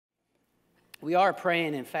We are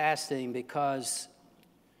praying and fasting because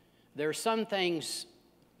there are some things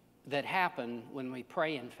that happen when we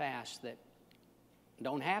pray and fast that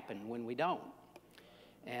don't happen when we don't.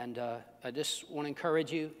 And I just want to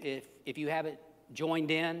encourage you, if you haven't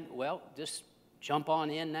joined in, well, just jump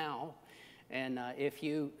on in now. And if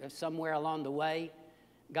you somewhere along the way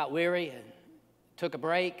got weary and took a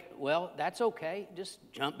break, well, that's okay. Just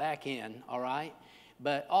jump back in, all right?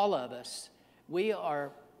 But all of us, we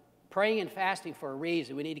are praying and fasting for a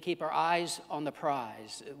reason. We need to keep our eyes on the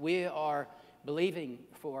prize. We are believing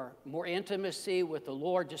for more intimacy with the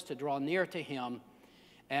Lord, just to draw near to Him.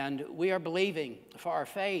 And we are believing for our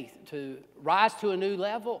faith to rise to a new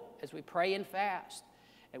level as we pray and fast.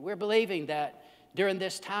 And we're believing that during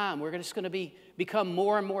this time, we're just going to become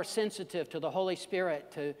more and more sensitive to the Holy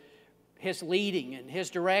Spirit, to His leading and His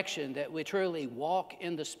direction, that we truly walk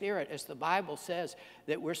in the Spirit as the Bible says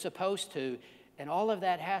that we're supposed to. And all of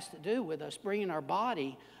that has to do with us bringing our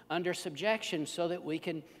body under subjection so that we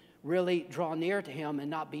can really draw near to Him and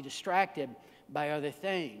not be distracted by other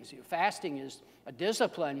things. Fasting is a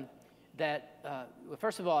discipline that,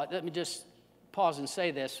 first of all, let me just pause and say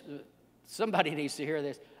this. Somebody needs to hear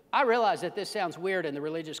this. I realize that this sounds weird in the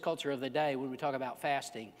religious culture of the day when we talk about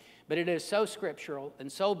fasting, but it is so scriptural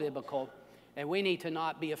and so biblical, and we need to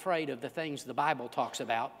not be afraid of the things the Bible talks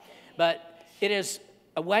about. But it is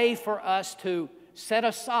a way for us to set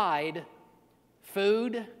aside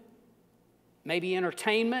food, maybe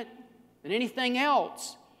entertainment, and anything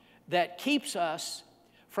else that keeps us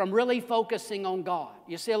from really focusing on God.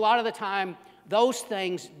 You see, a lot of the time, those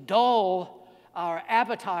things dull our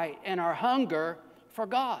appetite and our hunger for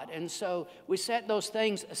God. And so we set those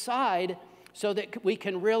things aside so that we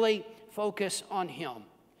can really focus on Him.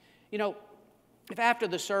 You know, if after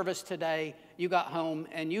the service today you got home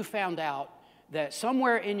and you found out that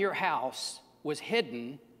somewhere in your house was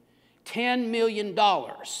hidden $10 million,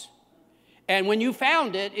 and when you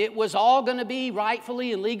found it, it was all going to be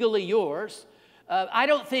rightfully and legally yours, I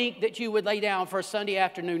don't think that you would lay down for a Sunday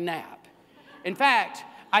afternoon nap. In fact,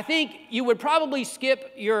 I think you would probably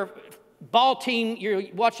skip your ball team, you're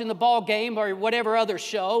watching the ball game or whatever other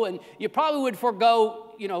show, and you probably would forego,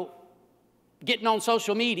 getting on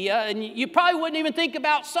social media, and you probably wouldn't even think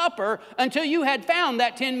about supper until you had found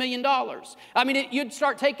that $10 million. I mean, you'd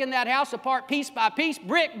start taking that house apart piece by piece,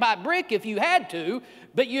 brick by brick if you had to,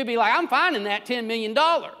 but you'd be like, I'm finding that $10 million.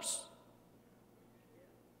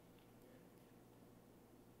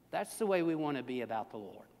 That's the way we want to be about the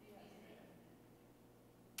Lord.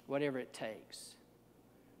 Whatever it takes.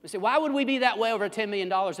 We say, why would we be that way over $10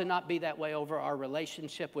 million and not be that way over our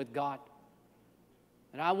relationship with God?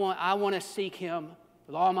 And I want to seek Him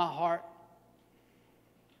with all my heart,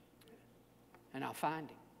 and I'll find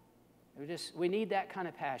Him. We need that kind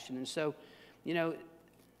of passion. And so,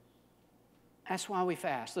 that's why we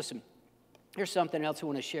fast. Listen, here's something else I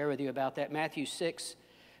want to share with you about that. Matthew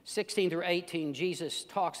 6:16 through 18, Jesus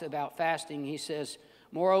talks about fasting. He says,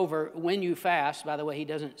 moreover, when you fast, by the way, He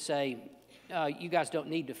doesn't say, you guys don't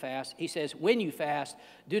need to fast. He says, when you fast,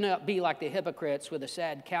 do not be like the hypocrites with a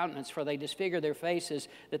sad countenance, for they disfigure their faces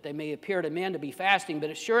that they may appear to men to be fasting. But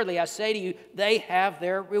assuredly, I say to you, they have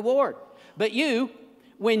their reward. But you,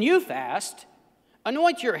 when you fast,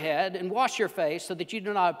 anoint your head and wash your face so that you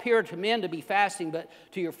do not appear to men to be fasting, but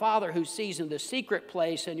to your Father who sees in the secret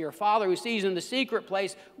place. And your Father who sees in the secret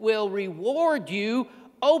place will reward you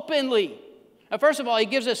openly. Now, first of all, He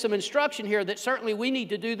gives us some instruction here that certainly we need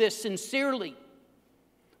to do this sincerely.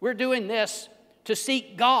 We're doing this to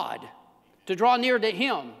seek God, to draw near to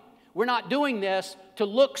Him. We're not doing this to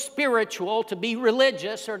look spiritual, to be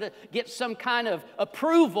religious, or to get some kind of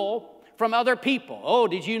approval from other people. Oh,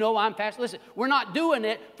 did you know I'm fasting? Listen, we're not doing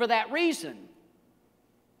it for that reason.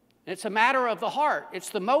 It's a matter of the heart. It's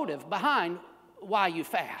the motive behind why you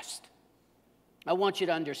fast. I want you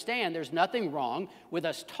to understand there's nothing wrong with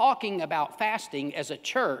us talking about fasting as a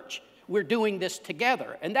church. We're doing this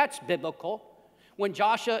together, and that's biblical. When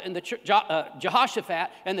Jehoshaphat and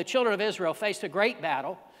the children of Israel faced a great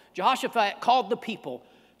battle, Jehoshaphat called the people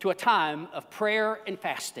to a time of prayer and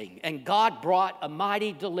fasting, and God brought a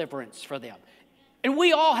mighty deliverance for them. And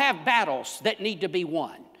we all have battles that need to be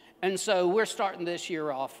won. And so we're starting this year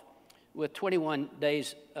off with 21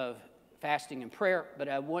 days of fasting and prayer, but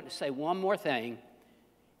I want to say one more thing.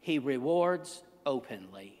 He rewards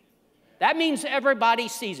openly. That means everybody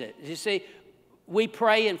sees it. You see, we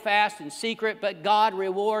pray and fast in secret, but God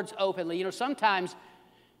rewards openly. Sometimes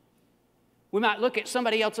we might look at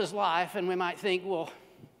somebody else's life and we might think, well,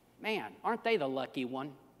 man, aren't they the lucky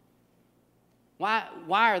one? Why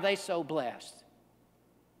are they so blessed?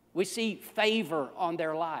 We see favor on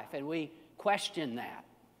their life and we question that.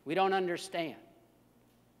 We don't understand.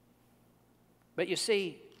 But you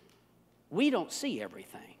see, we don't see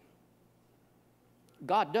everything.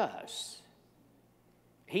 God does.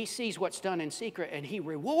 He sees what's done in secret, and He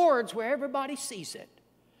rewards where everybody sees it.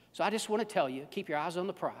 So I just want to tell you, keep your eyes on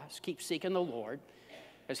the prize. Keep seeking the Lord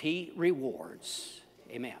as He rewards.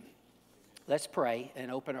 Amen. Let's pray and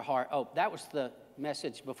open our heart. Oh, that was the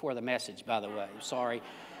message before the message, by the way. Sorry.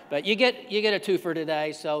 But you get a twofer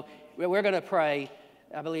today, so we're going to pray.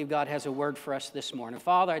 I believe God has a word for us this morning.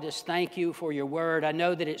 Father, I just thank you for your word. I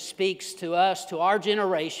know that it speaks to us, to our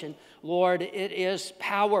generation. Lord, it is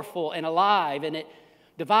powerful and alive, and it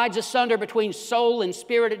divides asunder between soul and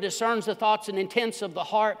spirit. It discerns the thoughts and intents of the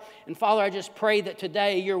heart. And Father, I just pray that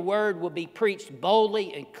today your word will be preached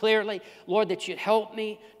boldly and clearly. Lord, that you'd help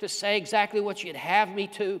me to say exactly what you'd have me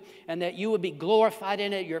to, and that you would be glorified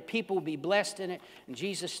in it. Your people will be blessed in it. In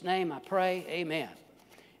Jesus' name I pray, amen.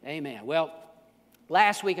 Amen. Well,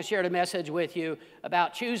 last week I shared a message with you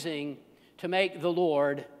about choosing to make the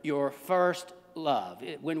Lord your first love.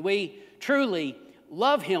 When we truly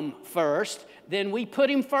love Him first, then we put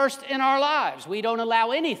Him first in our lives. We don't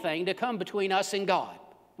allow anything to come between us and God.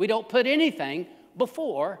 We don't put anything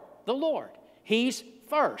before the Lord. He's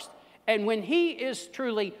first. And when He is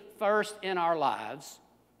truly first in our lives,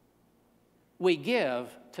 we give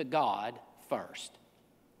to God first.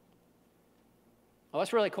 Well,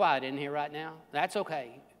 it's really quiet in here right now. That's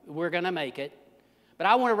okay. We're going to make it. But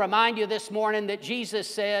I want to remind you this morning that Jesus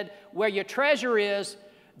said, where your treasure is,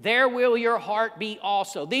 there will your heart be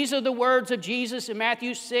also. These are the words of Jesus in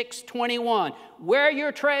Matthew 6:21. Where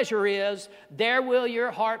your treasure is, there will your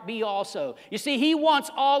heart be also. You see, He wants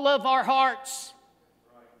all of our hearts.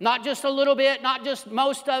 Not just a little bit, not just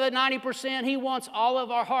most of it, 90%. He wants all of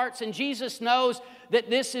our hearts. And Jesus knows that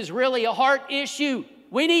this is really a heart issue.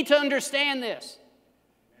 We need to understand this.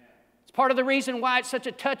 It's part of the reason why it's such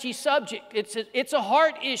a touchy subject. It's a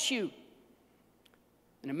heart issue.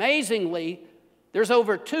 And amazingly, there's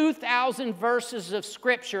over 2,000 verses of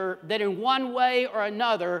Scripture that in one way or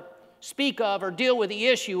another speak of or deal with the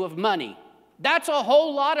issue of money. That's a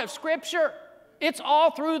whole lot of Scripture. It's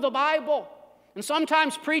all through the Bible. And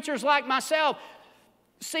sometimes preachers like myself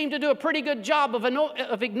seem to do a pretty good job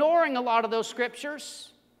of ignoring a lot of those Scriptures.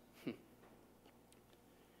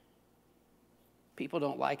 People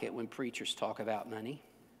don't like it when preachers talk about money.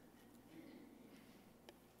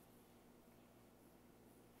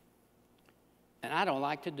 And I don't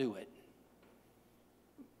like to do it.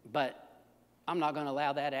 But I'm not going to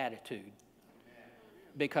allow that attitude.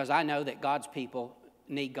 Because I know that God's people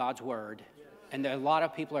need God's word. And there are a lot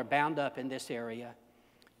of people are bound up in this area.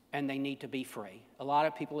 And they need to be free. A lot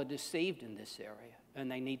of people are deceived in this area.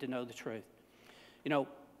 And they need to know the truth. You know,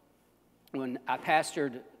 when I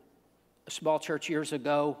pastored a small church years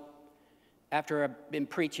ago, after I've been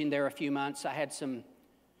preaching there a few months, I had some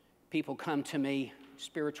people come to me,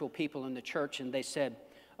 spiritual people in the church, and they said,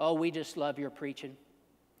 "Oh, we just love your preaching."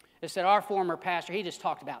 They said, "Our former pastor, he just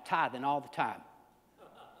talked about tithing all the time."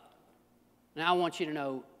 Now I want you to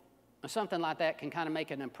know, something like that can kind of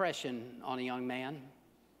make an impression on a young man.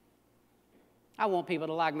 I want people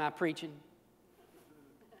to like my preaching.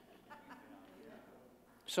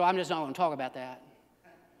 So I'm just not going to talk about that.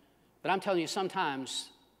 But I'm telling you, sometimes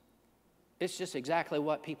it's just exactly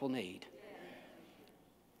what people need.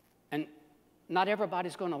 And not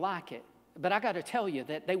everybody's going to like it. But I got to tell you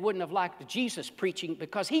that they wouldn't have liked Jesus preaching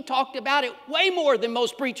because He talked about it way more than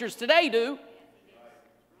most preachers today do.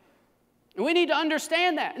 And we need to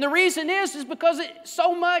understand that. And the reason is because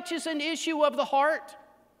so much is an issue of the heart.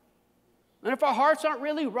 And if our hearts aren't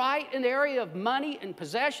really right in the area of money and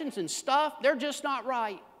possessions and stuff, they're just not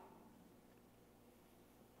right.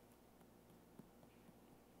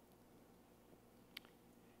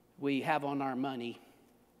 We have on our money,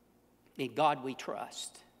 in God we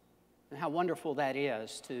trust. And how wonderful that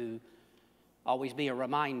is to always be a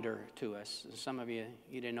reminder to us. Some of you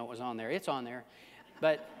didn't know it was on there. It's on there.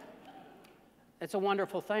 But it's a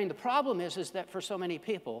wonderful thing. The problem is that for so many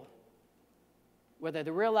people, whether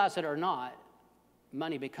they realize it or not,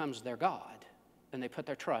 money becomes their God. And they put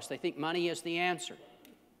their trust. They think money is the answer.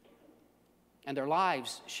 And their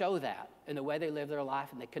lives show that in the way they live their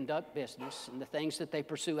life and they conduct business and the things that they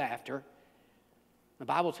pursue after. The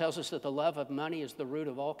Bible tells us that the love of money is the root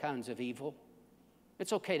of all kinds of evil.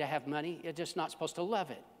 It's okay to have money. You're just not supposed to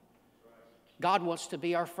love it. God wants to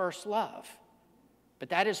be our first love. But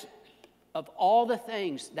that is, of all the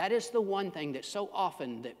things, that is the one thing that so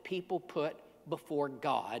often that people put before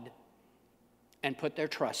God and put their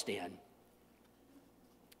trust in.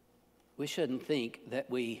 We shouldn't think that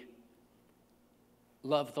we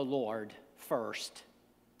love the Lord first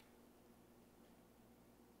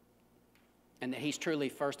and that He's truly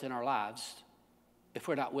first in our lives if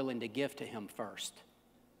we're not willing to give to Him first.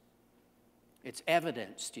 It's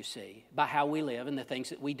evidenced, you see, by how we live and the things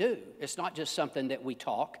that we do. It's not just something that we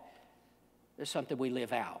talk. It's something we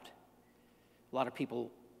live out. A lot of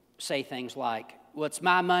people say things like, well, it's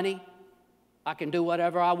my money. I can do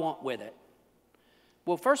whatever I want with it.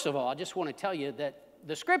 Well, first of all, I just want to tell you that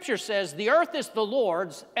the Scripture says the earth is the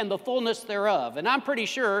Lord's and the fullness thereof. And I'm pretty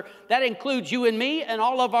sure that includes you and me and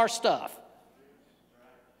all of our stuff.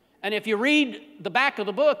 And if you read the back of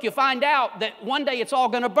the book, you'll find out that one day it's all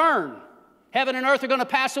going to burn. Heaven and earth are going to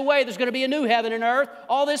pass away. There's going to be a new heaven and earth.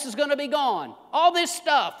 All this is going to be gone. All this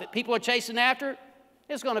stuff that people are chasing after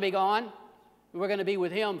is going to be gone. We're going to be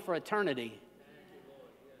with Him for eternity.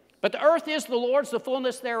 But the earth is the Lord's, the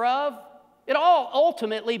fullness thereof. It all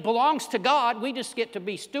ultimately belongs to God. We just get to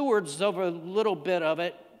be stewards over a little bit of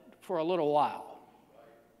it for a little while.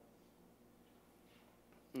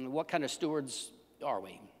 And what kind of stewards are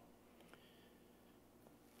we?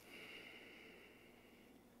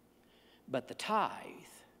 But the tithe,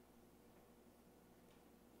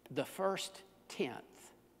 the first tenth,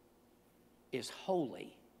 is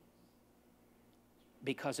holy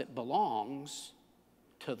because it belongs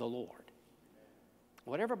to the Lord.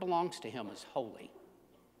 Whatever belongs to Him is holy.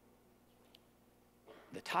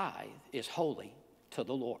 The tithe is holy to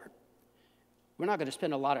the Lord. We're not going to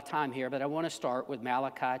spend a lot of time here, but I want to start with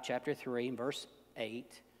Malachi chapter 3 and verse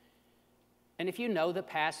 8. And if you know the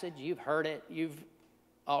passage, you've heard it, you've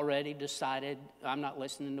already decided, I'm not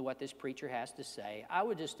listening to what this preacher has to say, I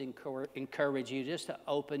would just encourage you just to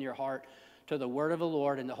open your heart to the word of the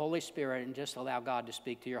Lord and the Holy Spirit and just allow God to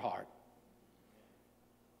speak to your heart.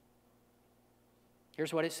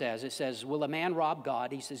 Here's what it says. It says, will a man rob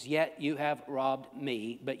God? He says, yet you have robbed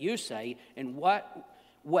me. But you say, in what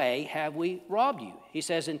way have we robbed you? He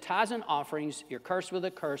says, in tithes and offerings, you're cursed with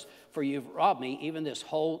a curse, for you've robbed me, even this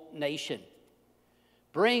whole nation.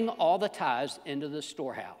 Bring all the tithes into the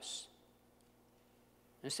storehouse.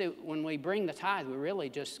 And see, when we bring the tithe, we're really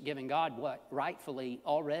just giving God what rightfully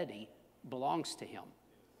already belongs to Him.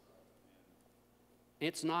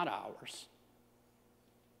 It's not ours.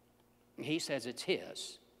 He says it's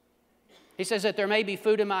His. He says that there may be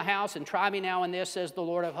food in my house, and try me now in this, says the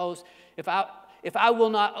Lord of hosts, if I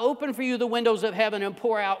will not open for you the windows of heaven and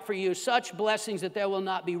pour out for you such blessings that there will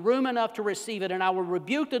not be room enough to receive it, and I will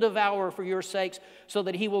rebuke the devourer for your sakes, so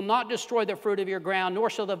that he will not destroy the fruit of your ground,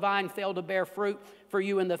 nor shall the vine fail to bear fruit for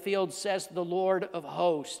you in the field, says the Lord of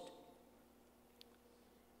hosts.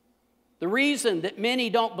 The reason that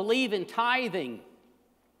many don't believe in tithing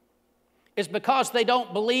is because they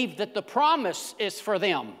don't believe that the promise is for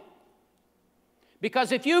them.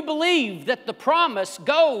 Because if you believe that the promise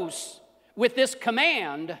goes with this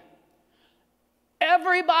command,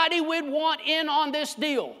 everybody would want in on this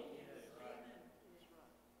deal.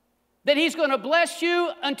 That He's going to bless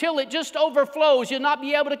you until it just overflows. You'll not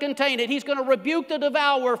be able to contain it. He's going to rebuke the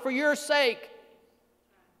devourer for your sake.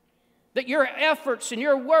 That your efforts and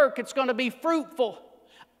your work, it's going to be fruitful.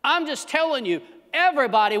 I'm just telling you,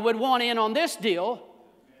 everybody would want in on this deal.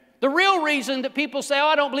 The real reason that people say, oh,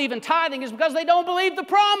 I don't believe in tithing is because they don't believe the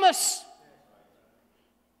promise.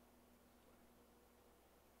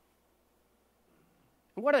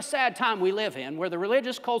 What a sad time we live in, where the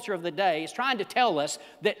religious culture of the day is trying to tell us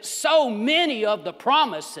that so many of the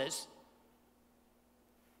promises,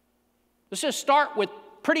 let's just start with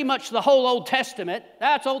pretty much the whole Old Testament.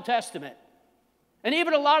 That's Old Testament. And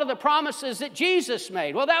even a lot of the promises that Jesus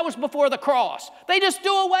made, well, that was before the cross. They just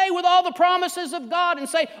do away with all the promises of God and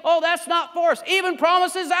say, oh, that's not for us. Even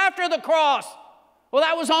promises after the cross, well,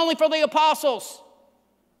 that was only for the apostles.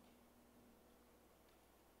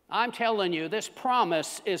 I'm telling you, this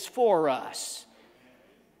promise is for us.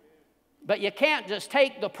 But you can't just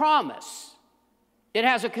take the promise. It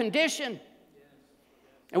has a condition.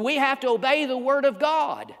 And we have to obey the Word of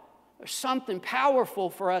God. There's something powerful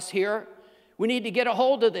for us here. We need to get a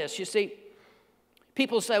hold of this. You see,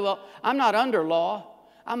 people say, well, I'm not under law.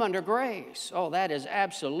 I'm under grace. Oh, that is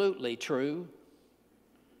absolutely true.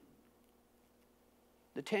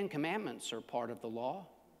 The Ten Commandments are part of the law.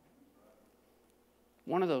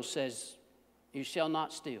 One of those says, you shall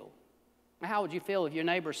not steal. How would you feel if your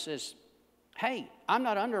neighbor says, hey, I'm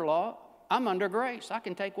not under law, I'm under grace. I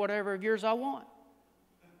can take whatever of yours I want.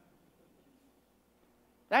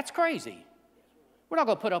 That's crazy. We're not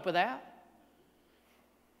going to put up with that.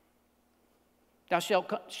 Thou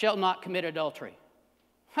shalt not commit adultery.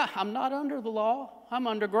 I'm not under the law, I'm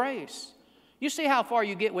under grace. You see how far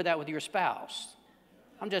you get with that with your spouse.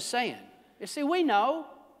 I'm just saying. You see, we know.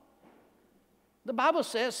 The Bible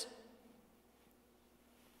says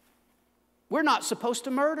we're not supposed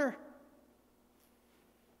to murder.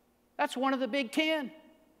 That's one of the big 10.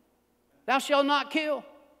 Thou shalt not kill.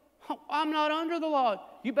 Oh, I'm not under the law.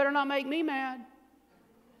 You better not make me mad.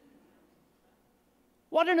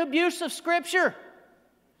 What an abuse of Scripture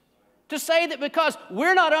to say that because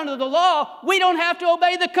we're not under the law, we don't have to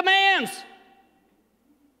obey the commands.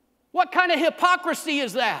 What kind of hypocrisy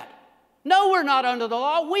is that? No, we're not under the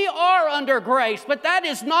law. We are under grace, but that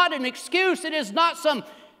is not an excuse. It is not some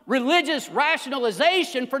religious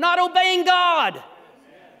rationalization for not obeying God.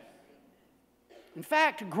 In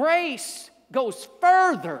fact, grace goes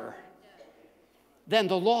further than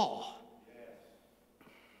the law.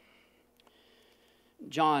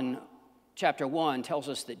 John chapter 1 tells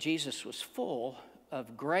us that Jesus was full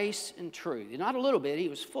of grace and truth. Not a little bit, he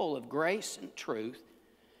was full of grace and truth.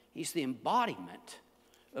 He's the embodiment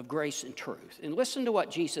of grace and truth. And listen to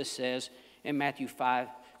what Jesus says in Matthew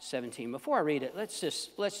 5:17. Before I read it, let's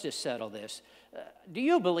just settle this. Do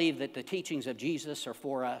you believe that the teachings of Jesus are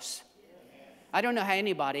for us? I don't know how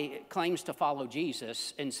anybody claims to follow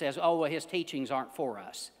Jesus and says, oh, well, his teachings aren't for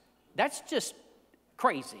us. That's just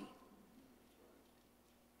crazy.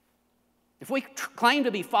 If we claim to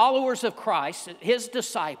be followers of Christ, his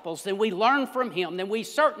disciples, then we learn from him, then we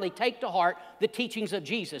certainly take to heart the teachings of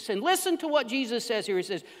Jesus. And listen to what Jesus says here. He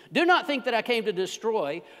says, do not think that I came to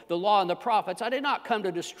destroy the law and the prophets. I did not come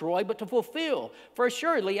to destroy, but to fulfill. For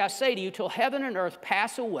assuredly I say to you, till heaven and earth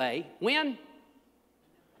pass away. When?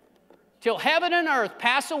 Till heaven and earth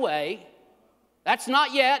pass away. That's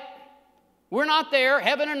not yet. We're not there.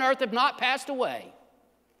 Heaven and earth have not passed away.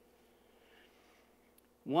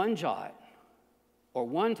 One jot or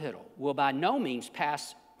one tittle will by no means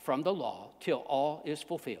pass from the law till all is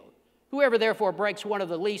fulfilled. Whoever therefore breaks one of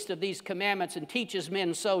the least of these commandments and teaches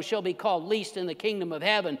men so shall be called least in the kingdom of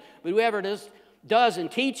heaven. But whoever does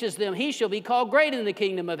and teaches them, he shall be called great in the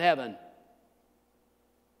kingdom of heaven.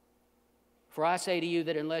 For I say to you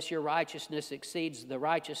that unless your righteousness exceeds the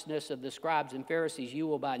righteousness of the scribes and Pharisees, you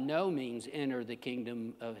will by no means enter the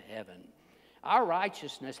kingdom of heaven. Our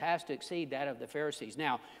righteousness has to exceed that of the Pharisees.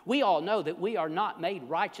 Now, we all know that we are not made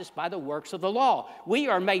righteous by the works of the law. We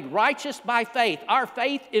are made righteous by faith. Our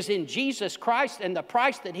faith is in Jesus Christ and the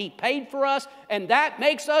price that he paid for us, and that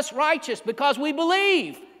makes us righteous because we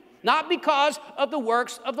believe, not because of the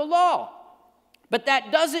works of the law. But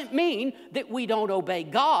that doesn't mean that we don't obey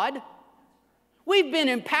God. We've been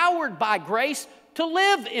empowered by grace to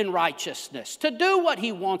live in righteousness, to do what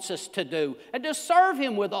he wants us to do, and to serve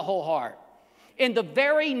him with a whole heart. In the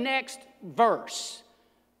very next verse,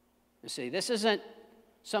 you see, this isn't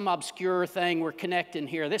some obscure thing we're connecting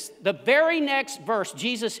here. The very next verse,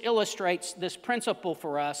 Jesus illustrates this principle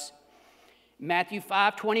for us. Matthew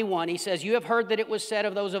 5:21, he says, you have heard that it was said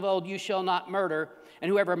of those of old, you shall not murder, and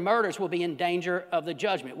whoever murders will be in danger of the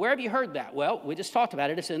judgment. Where have you heard that? Well, we just talked about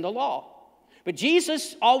it. It's in the law. But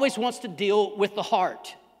Jesus always wants to deal with the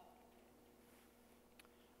heart.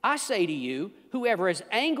 I say to you, whoever is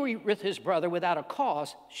angry with his brother without a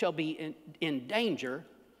cause shall be in danger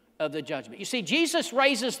of the judgment. You see, Jesus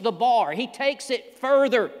raises the bar. He takes it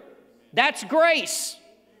further. That's grace.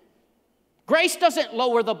 Grace doesn't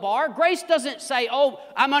lower the bar. Grace doesn't say, oh,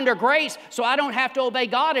 I'm under grace, so I don't have to obey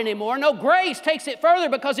God anymore. No, grace takes it further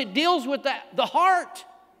because it deals with the heart.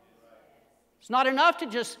 It's not enough to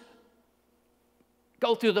just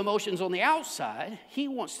go through the motions on the outside. He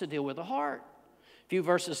wants to deal with the heart. A few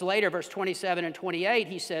verses later, verse 27 and 28,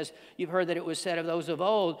 he says, you've heard that it was said of those of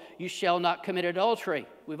old, you shall not commit adultery.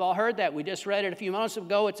 We've all heard that. We just read it a few months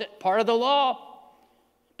ago. It's part of the law.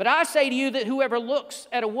 But I say to you that whoever looks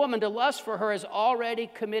at a woman to lust for her has already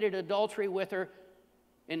committed adultery with her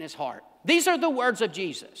in his heart. These are the words of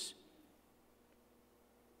Jesus.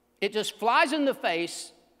 It just flies in the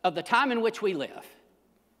face of the time in which we live.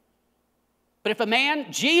 But if a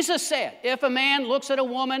man, Jesus said, if a man looks at a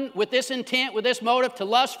woman with this intent, with this motive to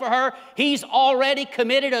lust for her, he's already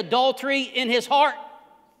committed adultery in his heart.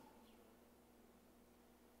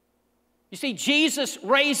 You see, Jesus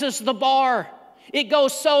raises the bar. It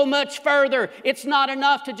goes so much further. It's not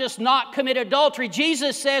enough to just not commit adultery.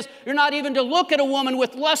 Jesus says you're not even to look at a woman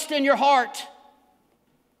with lust in your heart.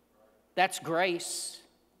 That's grace.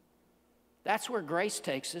 That's where grace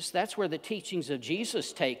takes us. That's where the teachings of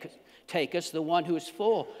Jesus take us, the one who is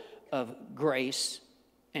full of grace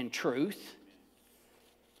and truth.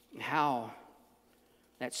 How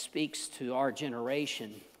that speaks to our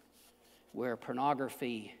generation where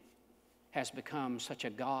pornography has become such a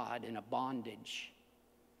god and a bondage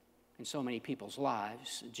in so many people's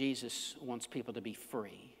lives. Jesus wants people to be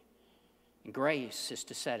free. And grace is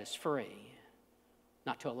to set us free,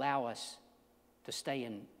 not to allow us to stay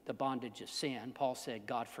in the bondage of sin. Paul said,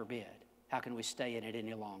 God forbid. How can we stay in it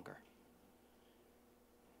any longer?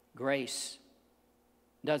 Grace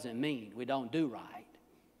doesn't mean we don't do right.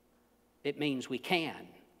 It means we can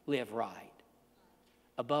live right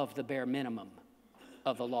above the bare minimum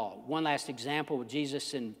of the law. One last example with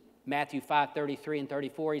Jesus in Matthew 5:33 and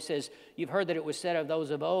 34. He says, you've heard that it was said of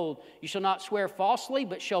those of old, you shall not swear falsely,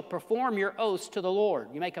 but shall perform your oaths to the Lord.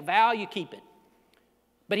 You make a vow, you keep it.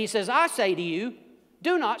 But he says, I say to you,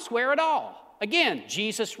 do not swear at all. Again,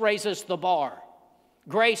 Jesus raises the bar.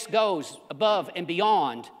 Grace goes above and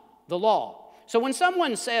beyond the law. So when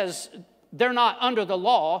someone says they're not under the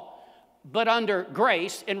law, but under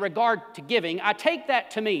grace in regard to giving, I take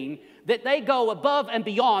that to mean that they go above and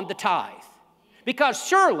beyond the tithe. Because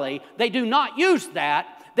surely they do not use that.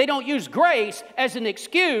 They don't use grace as an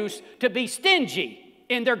excuse to be stingy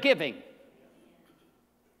in their giving.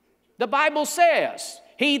 The Bible says,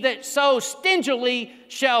 he that sows stingily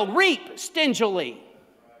shall reap stingily.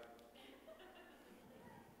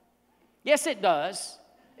 Yes, it does.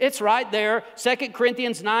 It's right there, 2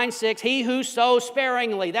 Corinthians 9:6, he who sows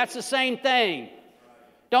sparingly, that's the same thing.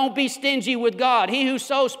 Don't be stingy with God. He who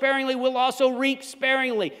sows sparingly will also reap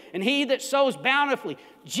sparingly. And he that sows bountifully,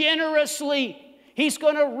 generously, he's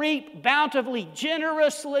going to reap bountifully,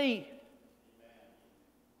 generously.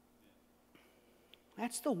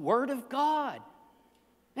 That's the Word of God.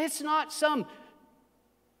 It's not some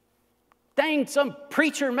thing some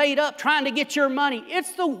preacher made up trying to get your money.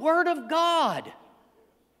 It's the Word of God.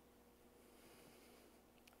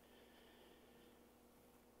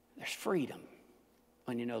 There's freedom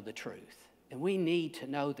when you know the truth. And we need to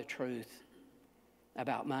know the truth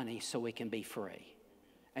about money so we can be free.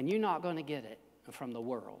 And you're not going to get it from the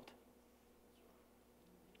world.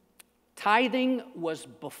 Tithing was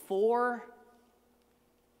before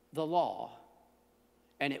the law,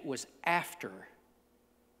 and it was after,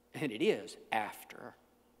 and it is after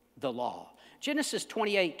the law. Genesis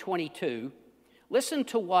 28:22, listen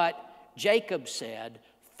to what Jacob said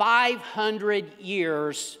 500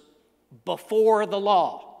 years before the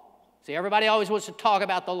law. See, everybody always wants to talk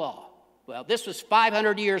about the law. Well, this was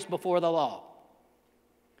 500 years before the law.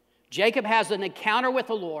 Jacob has an encounter with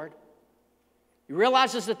the Lord. He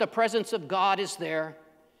realizes that the presence of God is there.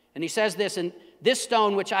 And he says this, and this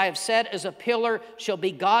stone which I have set as a pillar shall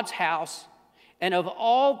be God's house, and of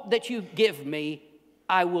all that you give me,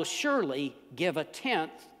 I will surely give a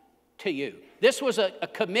tenth to you. This was a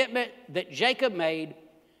commitment that Jacob made,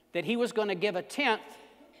 that he was going to give a tenth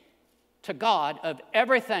to God of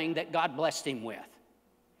everything that God blessed him with.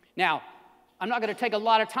 Now, I'm not going to take a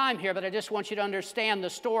lot of time here, but I just want you to understand the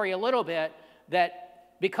story a little bit,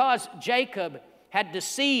 that because Jacob had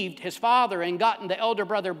deceived his father and gotten the elder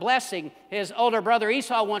brother blessing, his older brother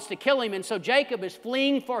Esau wants to kill him, and so Jacob is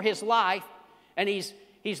fleeing for his life, and he's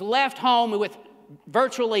left home with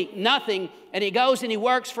virtually nothing, and he goes and he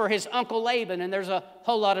works for his uncle Laban, and there's a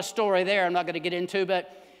whole lot of story there I'm not going to get into,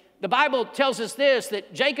 but the Bible tells us this,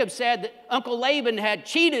 that Jacob said that Uncle Laban had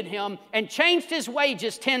cheated him and changed his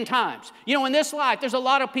wages 10 times. You know, in this life, there's a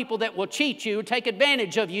lot of people that will cheat you, take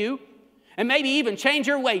advantage of you, and maybe even change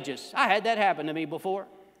your wages. I had that happen to me before.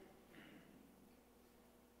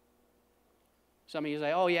 Some of you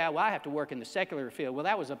say, oh yeah, well I have to work in the secular field. Well,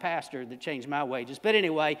 that was a pastor that changed my wages. But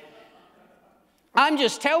anyway, I'm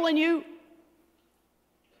just telling you,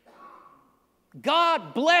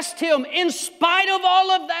 God blessed him in spite of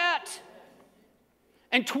all of that.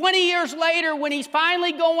 And 20 years later, when he's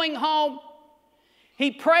finally going home,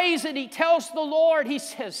 he prays and he tells the Lord, he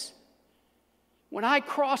says, when I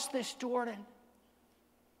crossed this Jordan,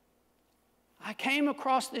 I came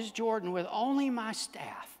across this Jordan with only my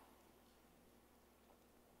staff.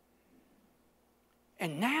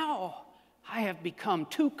 And now I have become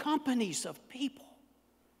two companies of people.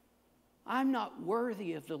 I'm not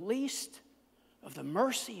worthy of the least of the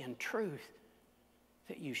mercy and truth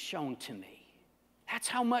that you've shown to me. That's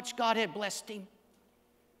how much God had blessed him.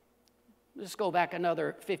 Let's go back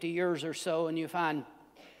another 50 years or so and you find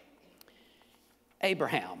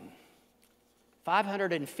Abraham,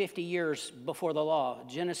 550 years before the law,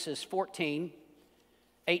 Genesis 14,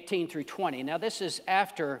 18 through 20. Now this is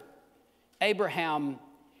after Abraham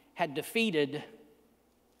had defeated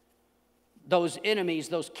those enemies,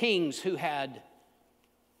 those kings who had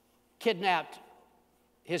kidnapped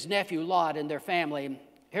his nephew Lot and their family.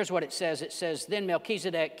 Here's what it says. It says, then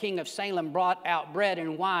Melchizedek, king of Salem, brought out bread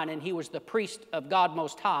and wine, and he was the priest of God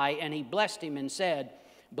Most High, and he blessed him and said,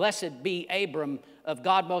 blessed be Abram of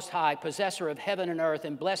God Most High, possessor of heaven and earth,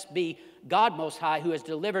 and blessed be God Most High, who has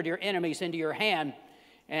delivered your enemies into your hand.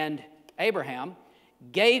 And Abraham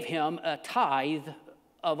gave him a tithe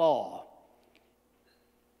of all.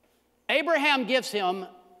 Abraham gives him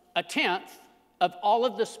a tenth of all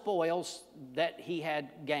of the spoils that he had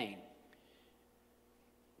gained.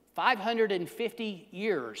 550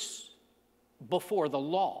 years before the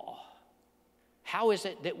law. How is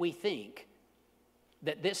it that we think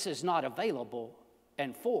that this is not available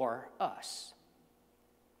and for us?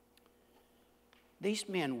 These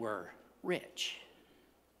men were rich.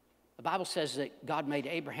 The Bible says that God made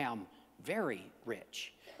Abraham very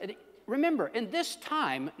rich. And remember, in this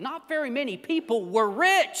time, not very many people were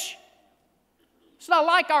rich. It's not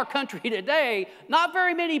like our country today. Not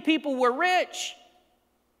very many people were rich.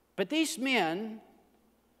 But these men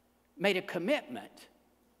made a commitment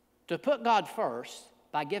to put God first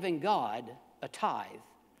by giving God a tithe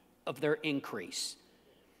of their increase.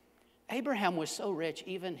 Abraham was so rich,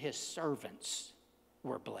 even his servants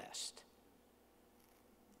were blessed.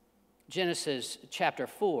 Genesis chapter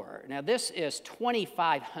 4. Now, this is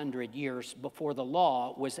 2,500 years before the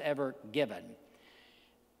law was ever given.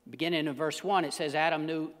 Beginning in verse 1, it says, Adam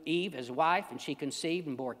knew Eve, his wife, and she conceived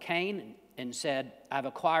and bore Cain and said, I've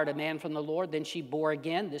acquired a man from the Lord. Then she bore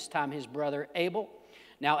again, this time his brother Abel.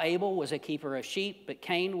 Now Abel was a keeper of sheep, but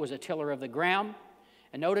Cain was a tiller of the ground.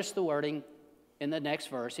 And notice the wording in the next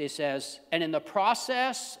verse. It says, and in the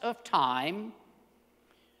process of time,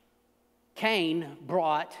 Cain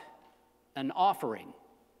brought an offering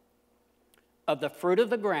of the fruit of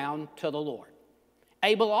the ground to the Lord.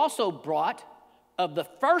 Abel also brought of the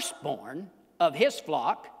firstborn of his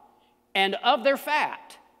flock and of their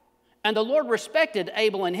fat. And the Lord respected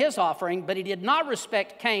Abel and his offering, but he did not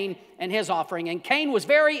respect Cain and his offering. And Cain was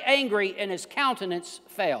very angry, and his countenance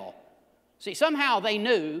fell. See, somehow they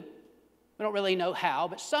knew, we don't really know how,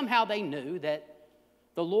 but somehow they knew that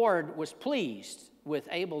the Lord was pleased with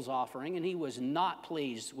Abel's offering, and he was not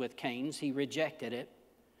pleased with Cain's. He rejected it.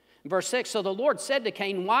 Verse 6, so the Lord said to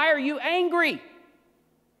Cain, why are you angry? A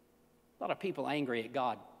lot of people angry at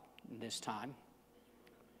God this time.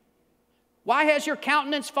 Why has your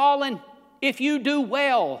countenance fallen? If you do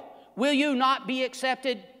well, will you not be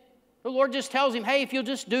accepted? The Lord just tells him, hey, if you'll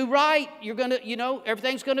just do right, you're going to,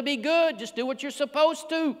 everything's going to be good. Just do what you're supposed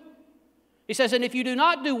to. He says, and if you do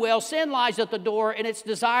not do well, sin lies at the door, and its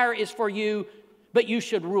desire is for you, but you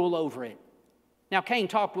should rule over it. Now Cain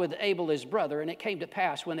talked with Abel his brother, and it came to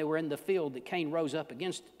pass when they were in the field that Cain rose up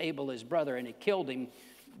against Abel his brother, and he killed him.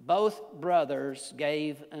 Both brothers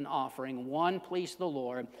gave an offering. One pleased the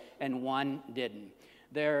Lord, and one didn't.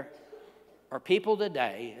 There are people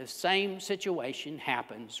today, the same situation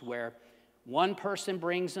happens where one person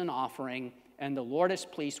brings an offering, and the Lord is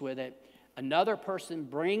pleased with it. Another person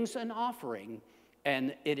brings an offering,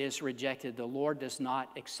 and it is rejected. The Lord does not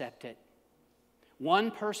accept it. One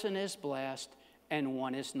person is blessed, and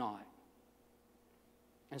one is not.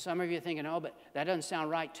 And some of you are thinking, oh, but that doesn't sound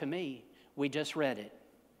right to me. We just read it.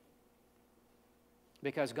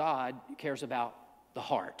 Because God cares about the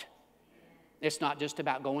heart. It's not just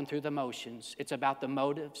about going through the motions. It's about the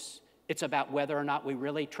motives. It's about whether or not we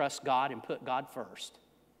really trust God and put God first.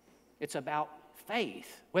 It's about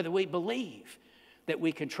faith, whether we believe that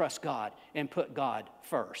we can trust God and put God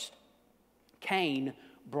first. Cain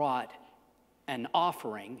brought an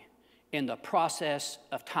offering in the process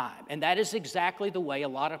of time. And that is exactly the way a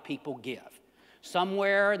lot of people give.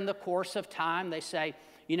 Somewhere in the course of time, they say,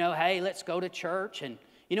 hey, let's go to church, and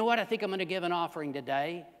you know what? I think I'm going to give an offering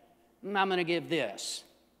today. I'm going to give this.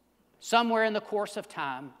 Somewhere in the course of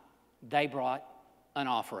time, they brought an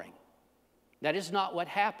offering. That is not what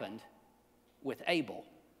happened with Abel.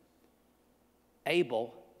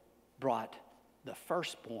 Abel brought the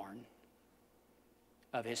firstborn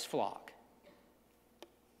of his flock.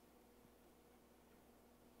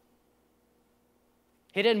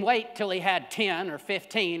 He didn't wait till he had 10 or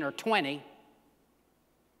 15 or 20.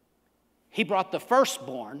 He brought the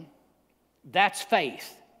firstborn. That's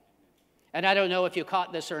faith. And I don't know if you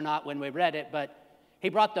caught this or not when we read it, but he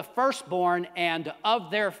brought the firstborn and of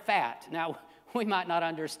their fat. Now, we might not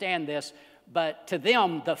understand this, but to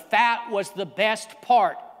them, the fat was the best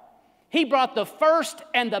part. He brought the first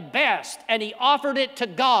and the best, and he offered it to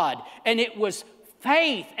God. And it was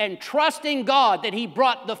faith and trusting God that he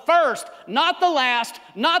brought the first, not the last,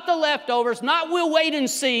 not the leftovers, not we'll wait and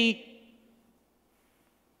see.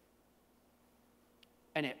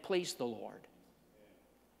 And it pleased the Lord.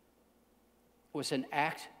 It was an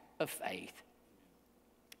act of faith.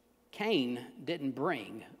 Cain didn't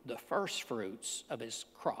bring the first fruits of his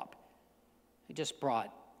crop. He just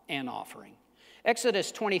brought an offering.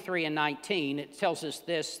 Exodus 23:19, it tells us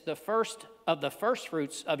this, the first of the first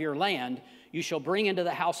fruits of your land you shall bring into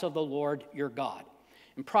the house of the Lord your God.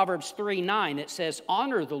 In Proverbs 3:9, it says,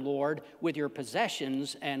 honor the Lord with your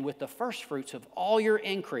possessions and with the first fruits of all your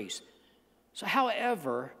increase. So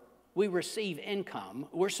however we receive income,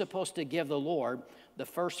 we're supposed to give the Lord the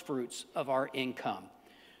first fruits of our income.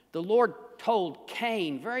 The Lord told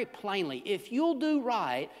Cain very plainly, if you'll do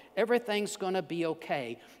right, everything's going to be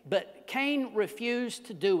okay. But Cain refused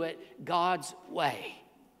to do it God's way.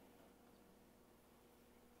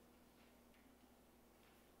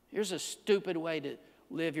 Here's a stupid way to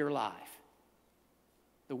live your life.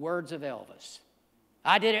 The words of Elvis.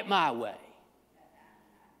 I did it my way.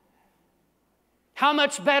 How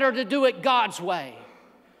much better to do it God's way?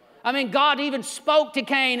 I mean, God even spoke to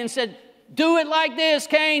Cain and said, do it like this,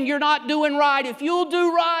 Cain. You're not doing right. If you'll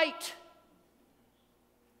do right.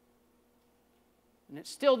 And it's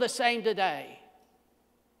still the same today.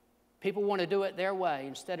 People want to do it their way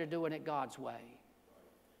instead of doing it God's way.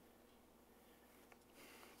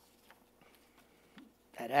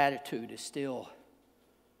 That attitude is still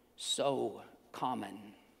so common.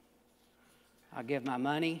 I'll give my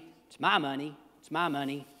money. It's my money. It's my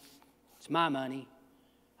money. It's my money.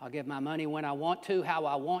 I'll give my money when I want to, how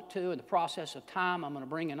I want to. In the process of time, I'm going to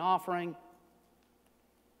bring an offering.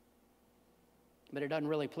 But it doesn't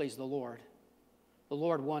really please the Lord. The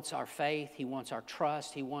Lord wants our faith. He wants our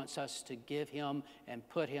trust. He wants us to give Him and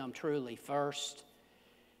put Him truly first.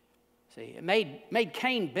 See, it made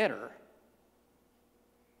Cain bitter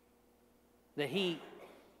that he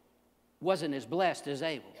wasn't as blessed as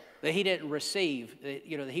Abel, that he didn't receive,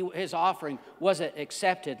 his offering wasn't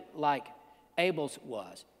accepted like Abel's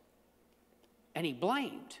was. And he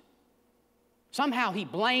blamed. Somehow he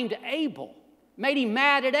blamed Abel, made him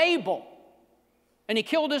mad at Abel, and he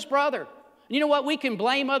killed his brother. And you know what? We can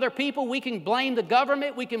blame other people. We can blame the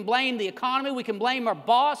government. We can blame the economy. We can blame our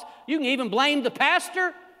boss. You can even blame the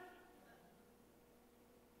pastor.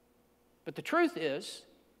 But the truth is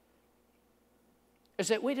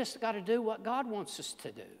that we just got to do what God wants us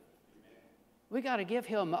to do. We got to give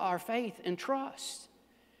Him our faith and trust.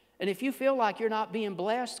 And if you feel like you're not being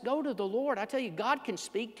blessed, go to the Lord. I tell you, God can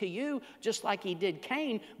speak to you just like He did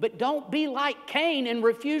Cain, but don't be like Cain and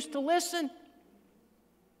refuse to listen.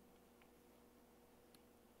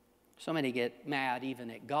 So many get mad even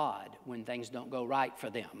at God when things don't go right for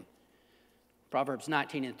them. Proverbs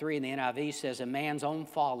 19:3 in the NIV says, a man's own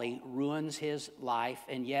folly ruins his life,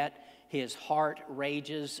 and yet his heart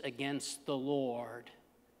rages against the Lord.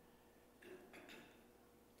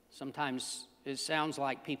 Sometimes it sounds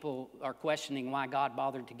like people are questioning why God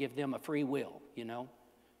bothered to give them a free will,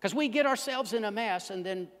 Because we get ourselves in a mess, and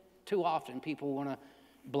then too often people want to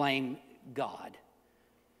blame God.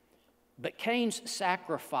 But Cain's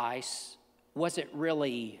sacrifice wasn't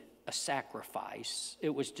really a sacrifice.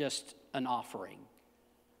 It was just an offering,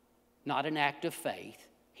 not an act of faith.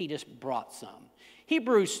 He just brought some.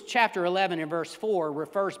 Hebrews chapter 11 and verse 4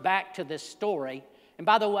 refers back to this story. And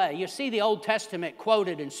by the way, you see the Old Testament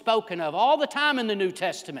quoted and spoken of all the time in the New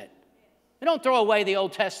Testament. We don't throw away the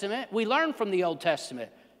Old Testament. We learn from the Old Testament.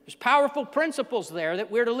 There's powerful principles there that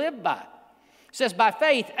we're to live by. It says, by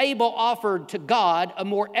faith, Abel offered to God a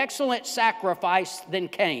more excellent sacrifice than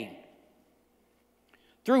Cain,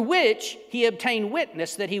 through which he obtained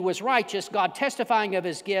witness that he was righteous, God testifying of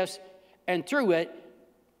his gifts, and through it,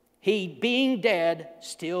 he, being dead,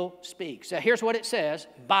 still speaks. So here's what it says.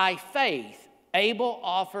 By faith, Abel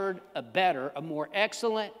offered a more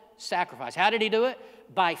excellent sacrifice. How did he do it?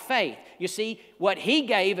 By faith. You see, what he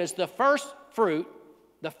gave is the first fruit,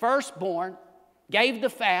 the firstborn, gave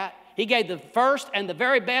the fat. He gave the first and the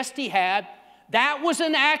very best he had. That was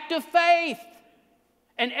an act of faith.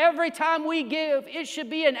 And every time we give, it should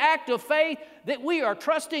be an act of faith that we are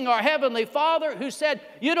trusting our Heavenly Father who said,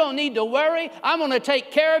 you don't need to worry. I'm going to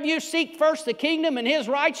take care of you. Seek first the kingdom and His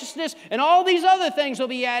righteousness, and all these other things will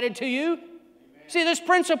be added to you. Amen. See, this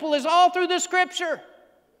principle is all through the Scripture.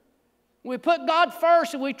 We put God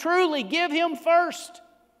first and we truly give Him first.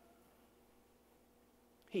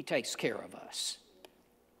 He takes care of us.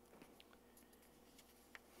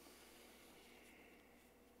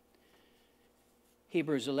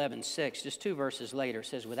 Hebrews 11:6, just 2 verses later,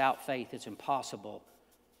 says, without faith it's impossible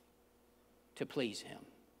to please Him.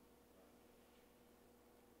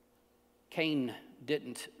 Cain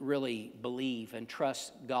didn't really believe and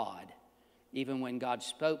trust God. Even when God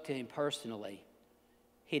spoke to him personally,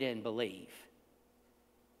 he didn't believe.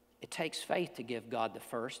 It takes faith to give God the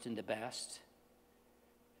first and the best.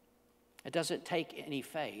 It doesn't take any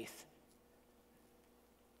faith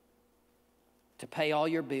to pay all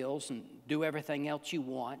your bills and do everything else you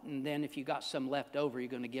want, and then if you got some left over, you're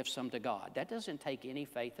going to give some to God. That doesn't take any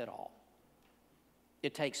faith at all.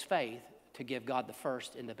 It takes faith to give God the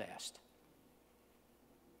first and the best.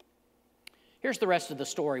 Here's the rest of the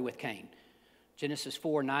story with Cain. Genesis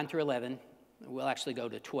 4:9 through 11. We'll actually go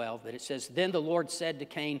to 12, but it says, then the Lord said to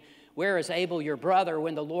Cain, where is Abel your brother?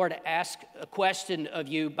 When the Lord asks a question of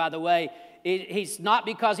you, by the way, he's not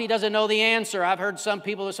because he doesn't know the answer. I've heard some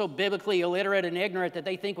people are so biblically illiterate and ignorant that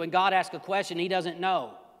they think when God asks a question, he doesn't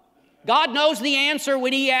know. God knows the answer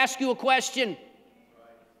when he asks you a question.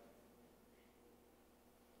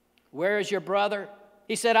 Where is your brother?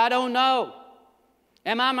 He said, I don't know.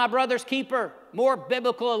 Am I my brother's keeper? More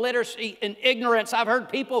biblical illiteracy and ignorance. I've heard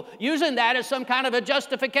people using that as some kind of a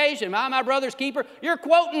justification. Am I my brother's keeper? You're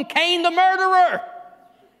quoting Cain the murderer.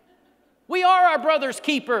 We are our brother's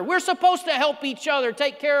keeper. We're supposed to help each other,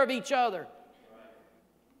 take care of each other.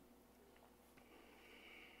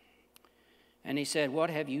 And he said, what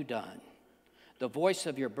have you done? The voice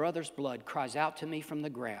of your brother's blood cries out to me from the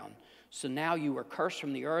ground. So now you are cursed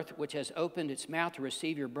from the earth, which has opened its mouth to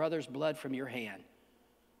receive your brother's blood from your hand.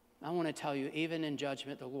 I want to tell you, even in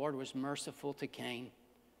judgment, the Lord was merciful to Cain.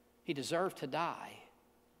 He deserved to die,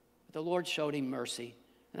 but the Lord showed him mercy.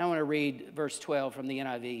 And I want to read verse 12 from the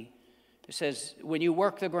NIV. It says, when you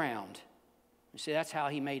work the ground, you see, that's how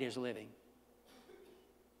he made his living.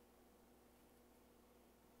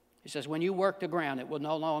 He says, when you work the ground, it will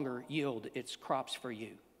no longer yield its crops for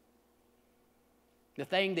you. The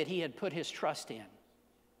thing that he had put his trust in,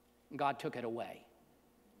 God took it away.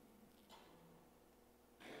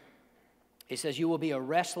 He says, you will be a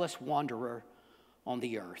restless wanderer on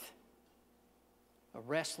the earth. A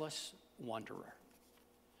restless wanderer.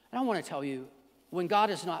 And I want to tell you, when God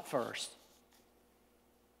is not first,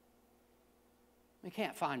 we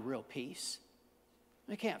can't find real peace.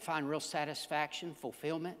 We can't find real satisfaction,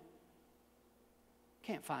 fulfillment.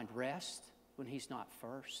 Can't find rest when he's not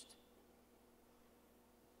first.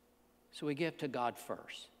 So we give to God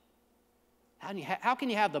first. How can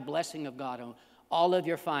you have the blessing of God on all of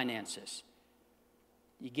your finances?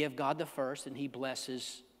 You give God the first and he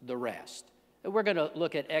blesses the rest. And we're going to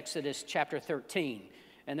look at Exodus chapter 13.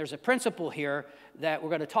 And there's a principle here that we're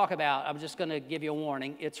going to talk about. I'm just going to give you a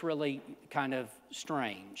warning. It's really kind of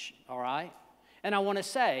strange, all right? And I want to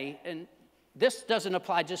say, and this doesn't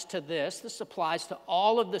apply just to this applies to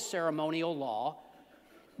all of the ceremonial law.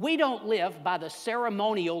 We don't live by the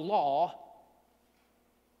ceremonial law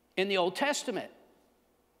in the Old Testament.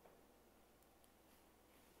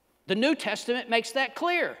 The New Testament makes that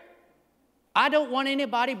clear. I don't want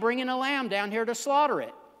anybody bringing a lamb down here to slaughter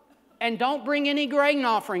it. And don't bring any grain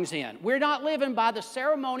offerings in. We're not living by the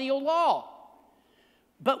ceremonial law.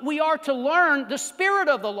 But we are to learn the spirit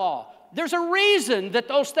of the law. There's a reason that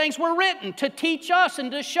those things were written, to teach us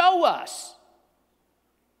and to show us.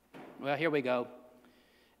 Well, here we go.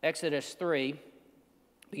 Exodus 3,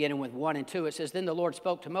 beginning with 1 and 2, it says, then the Lord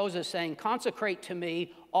spoke to Moses, saying, consecrate to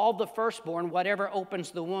me all the firstborn, whatever opens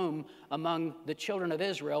the womb among the children of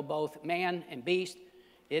Israel, both man and beast.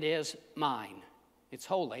 It is mine. It's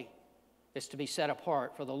holy. It's to be set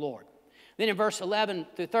apart for the Lord. Then in verse 11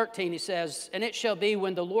 through 13, he says, and it shall be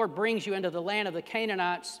when the Lord brings you into the land of the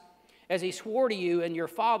Canaanites, as he swore to you and your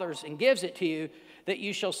fathers, and gives it to you, that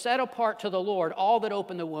you shall set apart to the Lord all that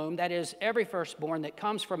open the womb, that is, every firstborn that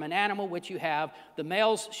comes from an animal which you have, the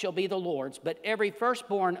males shall be the Lord's, but every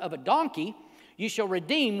firstborn of a donkey you shall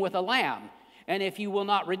redeem with a lamb, and if you will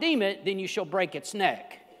not redeem it, then you shall break its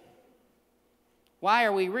neck. Why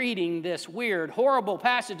are we reading this weird, horrible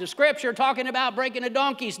passage of Scripture talking about breaking a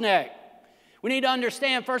donkey's neck? We need to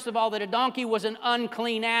understand, first of all, that a donkey was an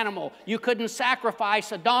unclean animal. You couldn't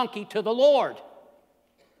sacrifice a donkey to the Lord.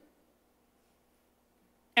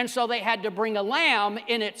 And so they had to bring a lamb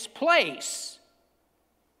in its place.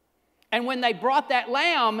 And when they brought that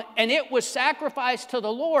lamb and it was sacrificed to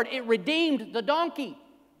the Lord, it redeemed the donkey.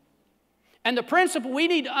 And the principle we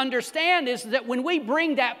need to understand is that when we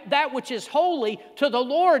bring that which is holy to the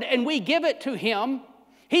Lord and we give it to him,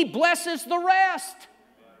 he blesses the rest.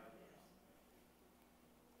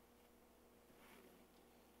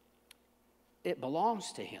 It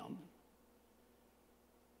belongs to him.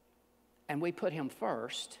 And we put him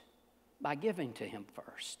first by giving to him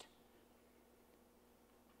first.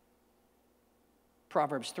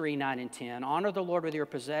 Proverbs 3, 9, and 10. Honor the Lord with your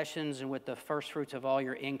possessions and with the first fruits of all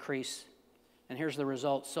your increase. And here's the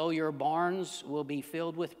result. So your barns will be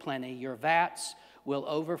filled with plenty. Your vats will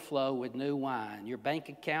overflow with new wine. Your bank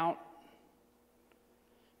account.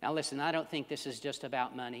 Now listen, I don't think this is just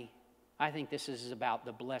about money. I think this is about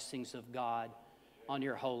the blessings of God on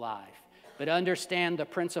your whole life. But understand the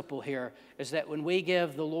principle here is that when we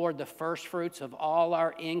give the Lord the first fruits of all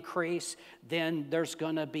our increase, then there's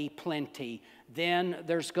going to be plenty. Then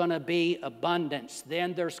there's going to be abundance.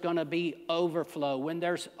 Then there's going to be overflow. When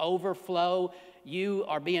there's overflow, you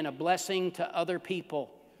are being a blessing to other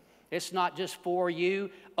people. It's not just for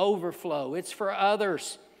you, overflow. It's for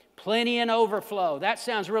others. Plenty and overflow. That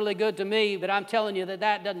sounds really good to me, but I'm telling you that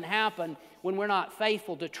that doesn't happen when we're not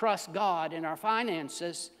faithful to trust God in our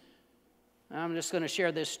finances. I'm just going to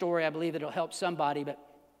share this story. I believe it'll help somebody. But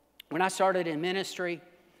when I started in ministry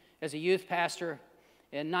as a youth pastor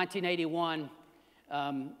in 1981,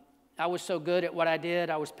 I was so good at what I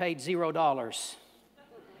did, I was paid $0.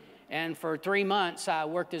 And for 3 months, I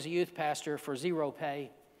worked as a youth pastor for zero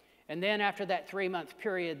pay. And then after that 3-month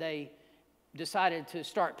period, they decided to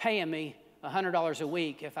start paying me $100 a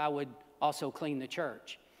week if I would also clean the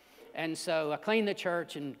church. And so I cleaned the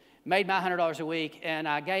church and made my $100 a week, and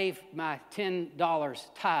I gave my $10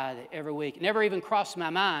 tithe every week. It never even crossed my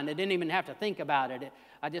mind. I didn't even have to think about it.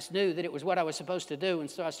 I just knew that it was what I was supposed to do,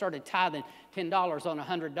 and so I started tithing $10 on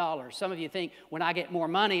 $100. Some of you think when I get more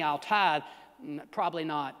money, I'll tithe. Probably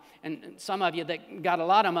not. And some of you that got a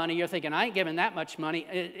lot of money, you're thinking, I ain't giving that much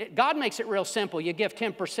money. God makes it real simple. You give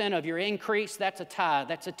 10% of your increase, that's a tithe,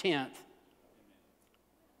 that's a tenth.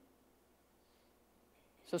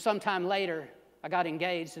 So sometime later, I got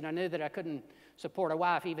engaged, and I knew that I couldn't support a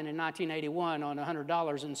wife even in 1981 on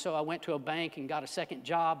 $100, and so I went to a bank and got a second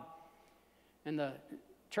job, and the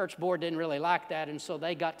church board didn't really like that, and so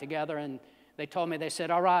they got together and they told me, they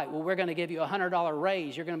said, all right, well, we're going to give you a $100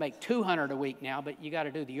 raise. You're going to make $200 a week now, but you got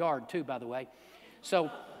to do the yard too, by the way.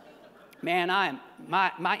 So, man,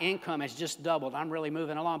 my income has just doubled. I'm really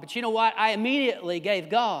moving along. But you know what? I immediately gave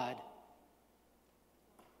God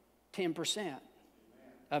 10%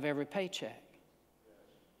 of every paycheck.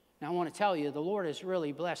 Now, I want to tell you, the Lord has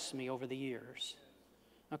really blessed me over the years.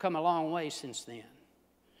 I've come a long way since then.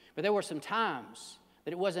 But there were some times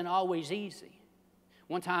that it wasn't always easy.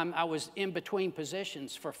 One time I was in between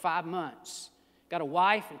positions for 5 months. Got a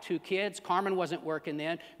wife and 2 kids. Carmen wasn't working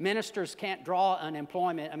then. Ministers can't draw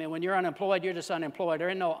unemployment. I mean, when you're unemployed, you're just unemployed. There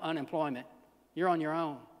ain't no unemployment. You're on your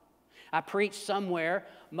own. I preached somewhere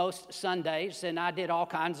most Sundays, and I did all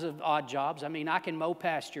kinds of odd jobs. I mean, I can mow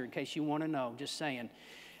pasture, in case you want to know, just saying.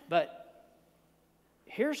 But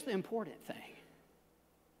here's the important thing.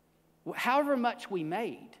 However much we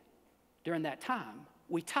made during that time,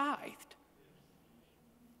 we tithed.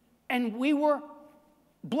 And we were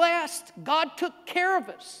blessed. God took care of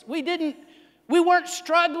us. We weren't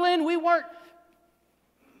struggling. We weren't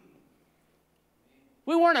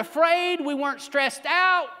afraid. We weren't stressed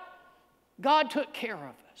out. God took care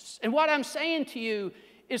of us. And what I'm saying to you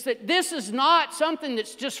is that this is not something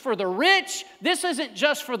that's just for the rich. This isn't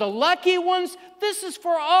just for the lucky ones. This is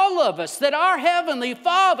for all of us, that our Heavenly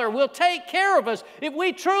Father will take care of us if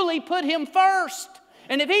we truly put Him first.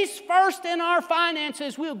 And if He's first in our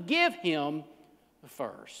finances, we'll give Him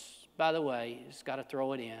first. By the way, just got to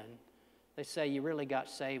throw it in. They say you really got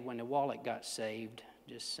saved when the wallet got saved.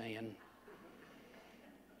 Just saying.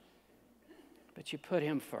 But you put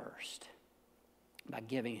Him first by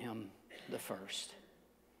giving Him the first.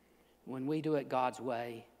 When we do it God's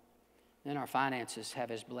way, then our finances have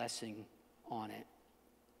His blessing on it.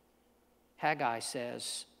 Haggai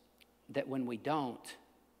says that when we don't,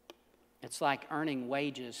 it's like earning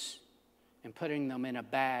wages and putting them in a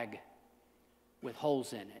bag with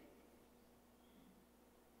holes in it.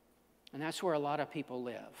 And that's where a lot of people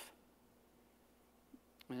live.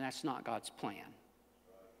 And that's not God's plan.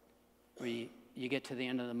 Where you get to the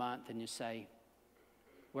end of the month and you say,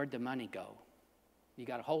 where'd the money go? You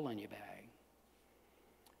got a hole in your bag.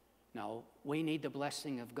 No, we need the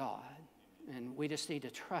blessing of God. And we just need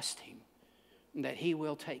to trust Him that He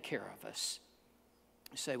will take care of us.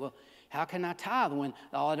 You say, well, how can I tithe when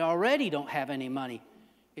I already don't have any money?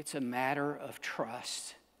 It's a matter of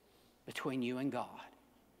trust between you and God,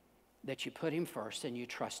 that you put Him first and you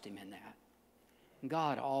trust Him in that.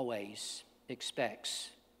 God always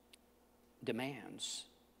demands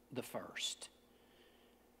the first,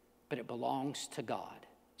 but it belongs to God.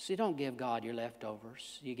 So you don't give God your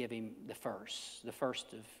leftovers. You give Him the first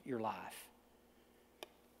of your life.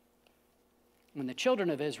 When the children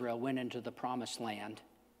of Israel went into the promised land,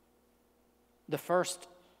 the first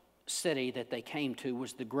city that they came to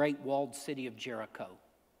was the great walled city of Jericho.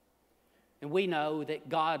 And we know that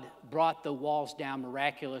God brought the walls down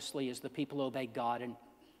miraculously as the people obeyed God, and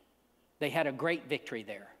they had a great victory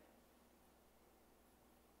there.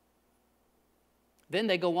 Then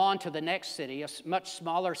they go on to the next city, a much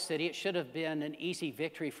smaller city. It should have been an easy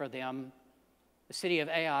victory for them, the city of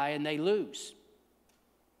Ai, and they lose.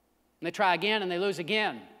 And they try again, and they lose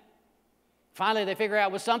again. Finally, they figure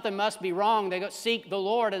out, well, something must be wrong. They go seek the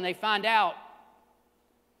Lord, and they find out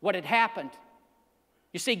what had happened.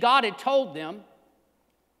 You see, God had told them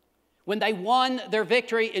when they won their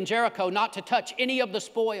victory in Jericho not to touch any of the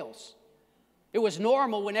spoils. It was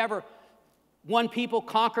normal whenever one people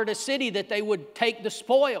conquered a city that they would take the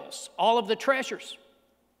spoils, all of the treasures.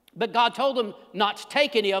 But God told them not to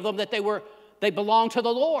take any of them, that they belonged to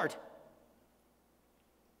the Lord.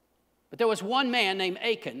 But there was one man named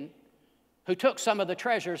Achan who took some of the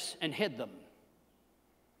treasures and hid them.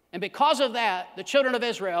 And because of that, the children of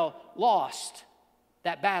Israel lost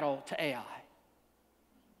that battle to Ai.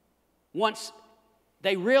 Once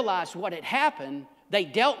they realized what had happened, they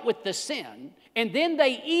dealt with the sin, and then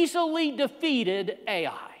they easily defeated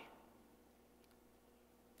Ai.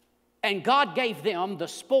 And God gave them the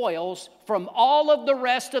spoils from all of the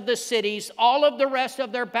rest of the cities, all of the rest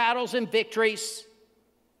of their battles and victories.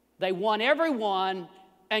 They won every one,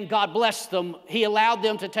 and God blessed them. He allowed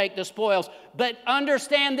them to take the spoils. But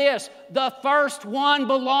understand this, the first one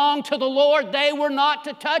belonged to the Lord. They were not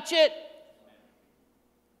to touch it.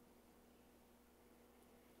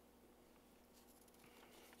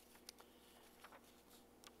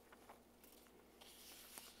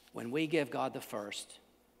 When we give God the first,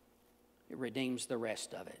 it redeems the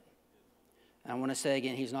rest of it. And I want to say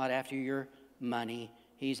again, He's not after your money.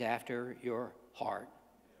 He's after your heart.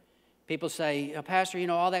 People say, Pastor,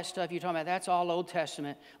 all that stuff you're talking about, that's all Old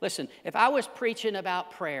Testament. Listen, if I was preaching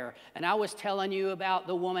about prayer and I was telling you about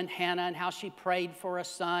the woman Hannah and how she prayed for a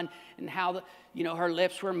son and how her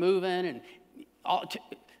lips were moving and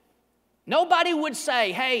nobody would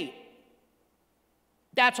say, hey,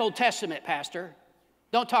 that's Old Testament, Pastor.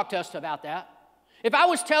 Don't talk to us about that. If I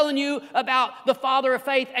was telling you about the father of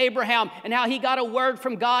faith, Abraham, and how he got a word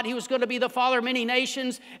from God, he was going to be the father of many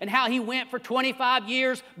nations, and how he went for 25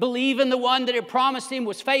 years believing the one that had promised him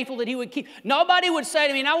was faithful, that he would keep. Nobody would say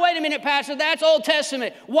to me, now wait a minute, Pastor, that's Old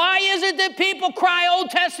Testament. Why is it that people cry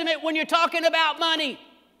Old Testament when you're talking about money?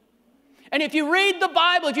 And if you read the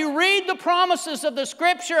Bible, if you read the promises of the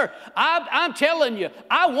Scripture, I'm telling you,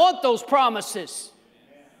 I want those promises.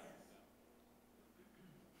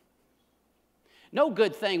 No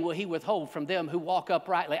good thing will He withhold from them who walk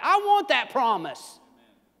uprightly. I want that promise.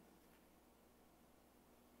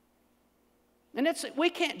 And we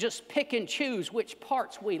can't just pick and choose which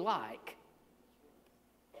parts we like.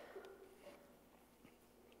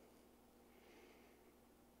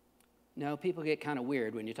 No, people get kind of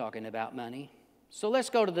weird when you're talking about money. So let's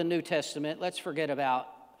go to the New Testament. Let's forget about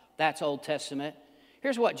that's Old Testament.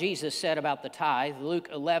 Here's what Jesus said about the tithe. Luke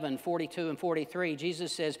 11, 42 and 43.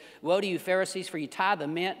 Jesus says, woe to you Pharisees, for you tithe the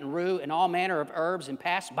mint and rue and all manner of herbs and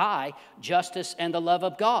pass by justice and the love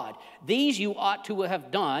of God. These you ought to have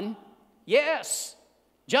done. Yes,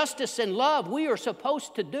 justice and love we are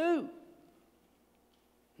supposed to do.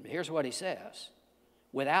 Here's what He says,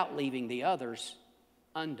 without leaving the others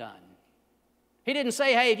undone. He didn't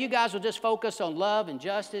say, hey, if you guys will just focus on love and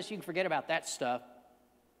justice, you can forget about that stuff.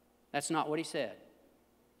 That's not what He said.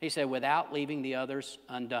 He said, without leaving the others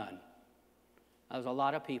undone. There's a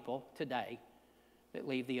lot of people today that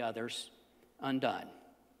leave the others undone.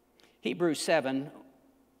 Hebrews 7,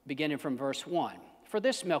 beginning from verse 1. For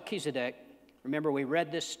this Melchizedek, remember we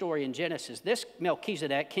read this story in Genesis, this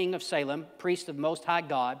Melchizedek, king of Salem, priest of Most High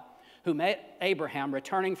God, who met Abraham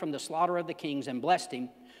returning from the slaughter of the kings and blessed him,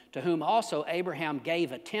 to whom also Abraham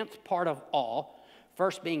gave a tenth part of all,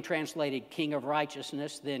 first being translated King of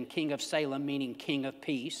Righteousness, then King of Salem, meaning King of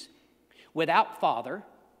Peace, without father.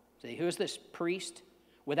 See, who is this priest?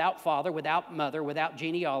 Without father, without mother, without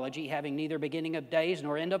genealogy, having neither beginning of days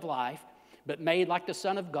nor end of life, but made like the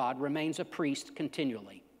Son of God, remains a priest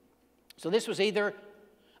continually. So this was either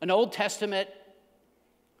an Old Testament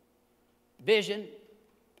vision,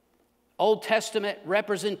 Old Testament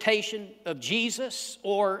representation of Jesus,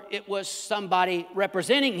 or it was somebody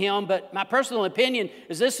representing Him. But my personal opinion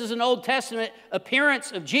is this is an Old Testament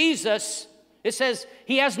appearance of Jesus. It says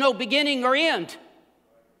He has no beginning or end.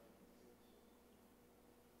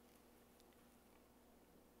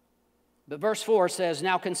 But verse 4 says,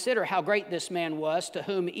 now consider how great this man was, to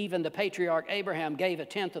whom even the patriarch Abraham gave a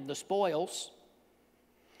tenth of the spoils.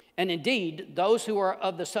 And indeed, those who are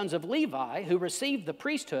of the sons of Levi, who received the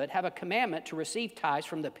priesthood, have a commandment to receive tithes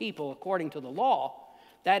from the people according to the law,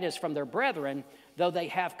 that is, from their brethren, though they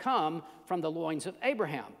have come from the loins of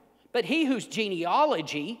Abraham. But he whose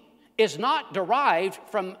genealogy is not derived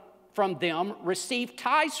from them received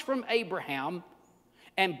tithes from Abraham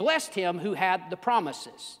and blessed him who had the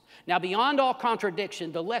promises. Now, beyond all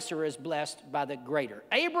contradiction, the lesser is blessed by the greater.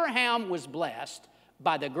 Abraham was blessed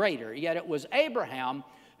by the greater, yet it was Abraham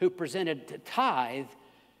who presented the tithe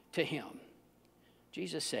to him.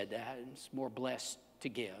 Jesus said that it's more blessed to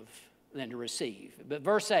give than to receive. But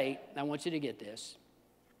verse 8, I want you to get this.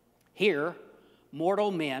 Here,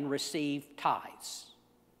 mortal men receive tithes.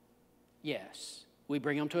 Yes, we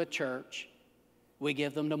bring them to a church. We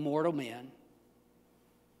give them to mortal men.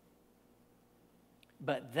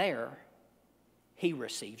 but there he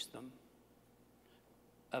receives them,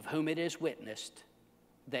 of whom it is witnessed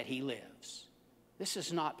that he lives. This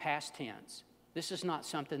is not past tense. This is not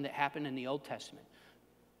something that happened in the Old Testament.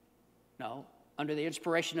 No, under the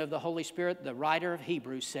inspiration of the Holy Spirit, the writer of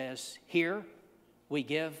Hebrews says, here we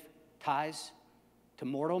give tithes to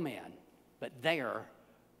mortal men, but there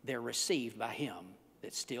they're received by him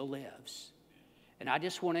that still lives. And I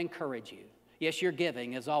just want to encourage you. Yes, your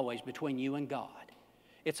giving is always between you and God.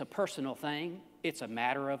 It's a personal thing. It's a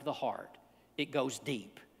matter of the heart. It goes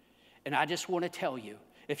deep. And I just want to tell you,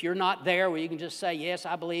 if you're not there where you can just say, yes,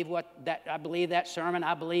 I believe that sermon,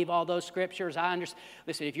 I believe all those scriptures, I understand.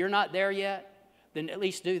 Listen, if you're not there yet, then at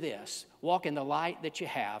least do this. Walk in the light that you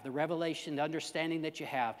have, the revelation, the understanding that you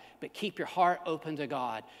have, but keep your heart open to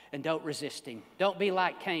God and don't resist him. Don't be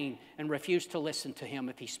like Cain and refuse to listen to him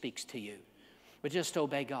if he speaks to you, but just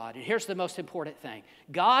obey God. And here's the most important thing.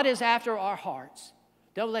 God is after our hearts.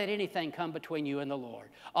 Don't let anything come between you and the Lord.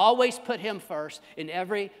 Always put him first in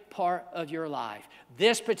every part of your life.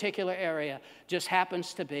 This particular area just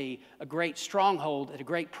happens to be a great stronghold and a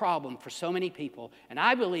great problem for so many people, and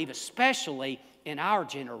I believe especially in our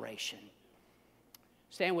generation.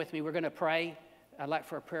 Stand with me. We're going to pray. I'd like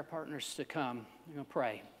for our prayer partners to come. We're going to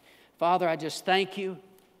pray. Father, I just thank you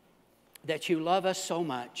that you love us so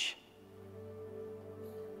much.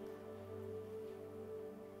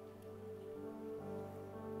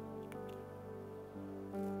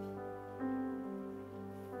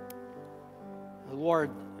 The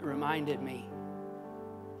Lord reminded me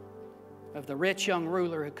of the rich young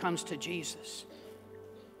ruler who comes to Jesus.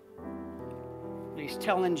 And he's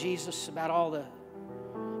telling Jesus about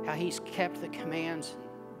how he's kept the commands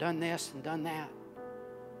and done this and done that.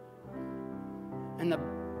 And the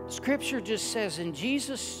scripture just says, and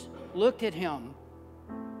Jesus looked at him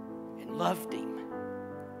and loved him.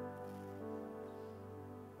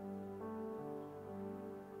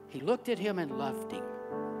 He looked at him and loved him.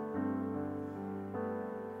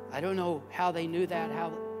 I don't know how they knew that,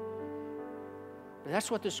 but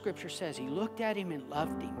that's what the scripture says. He looked at him and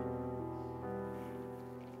loved him.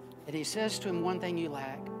 And he says to him, one thing you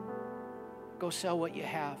lack, go sell what you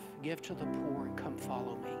have, give to the poor, and come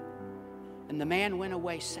follow me. And the man went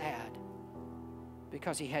away sad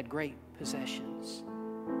because he had great possessions.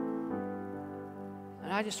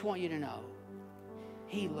 And I just want you to know,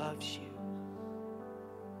 he loves you.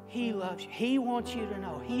 He loves you. He wants you to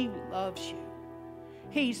know he loves you.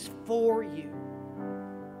 He's for you.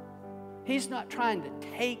 He's not trying to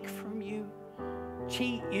take from you,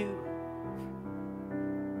 cheat you.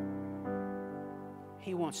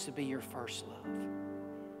 He wants to be your first love.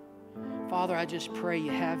 Father, I just pray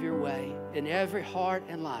you have your way in every heart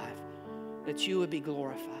and life, that you would be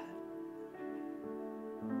glorified.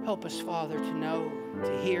 Help us, Father, to know,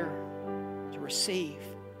 to hear, to receive,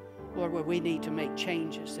 Lord, where we need to make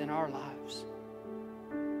changes in our lives.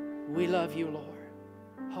 We love you, Lord.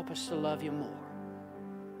 Help us to love you more.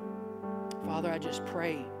 Father, I just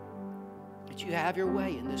pray that you have your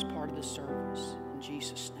way in this part of the service. In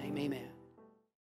Jesus' name, amen.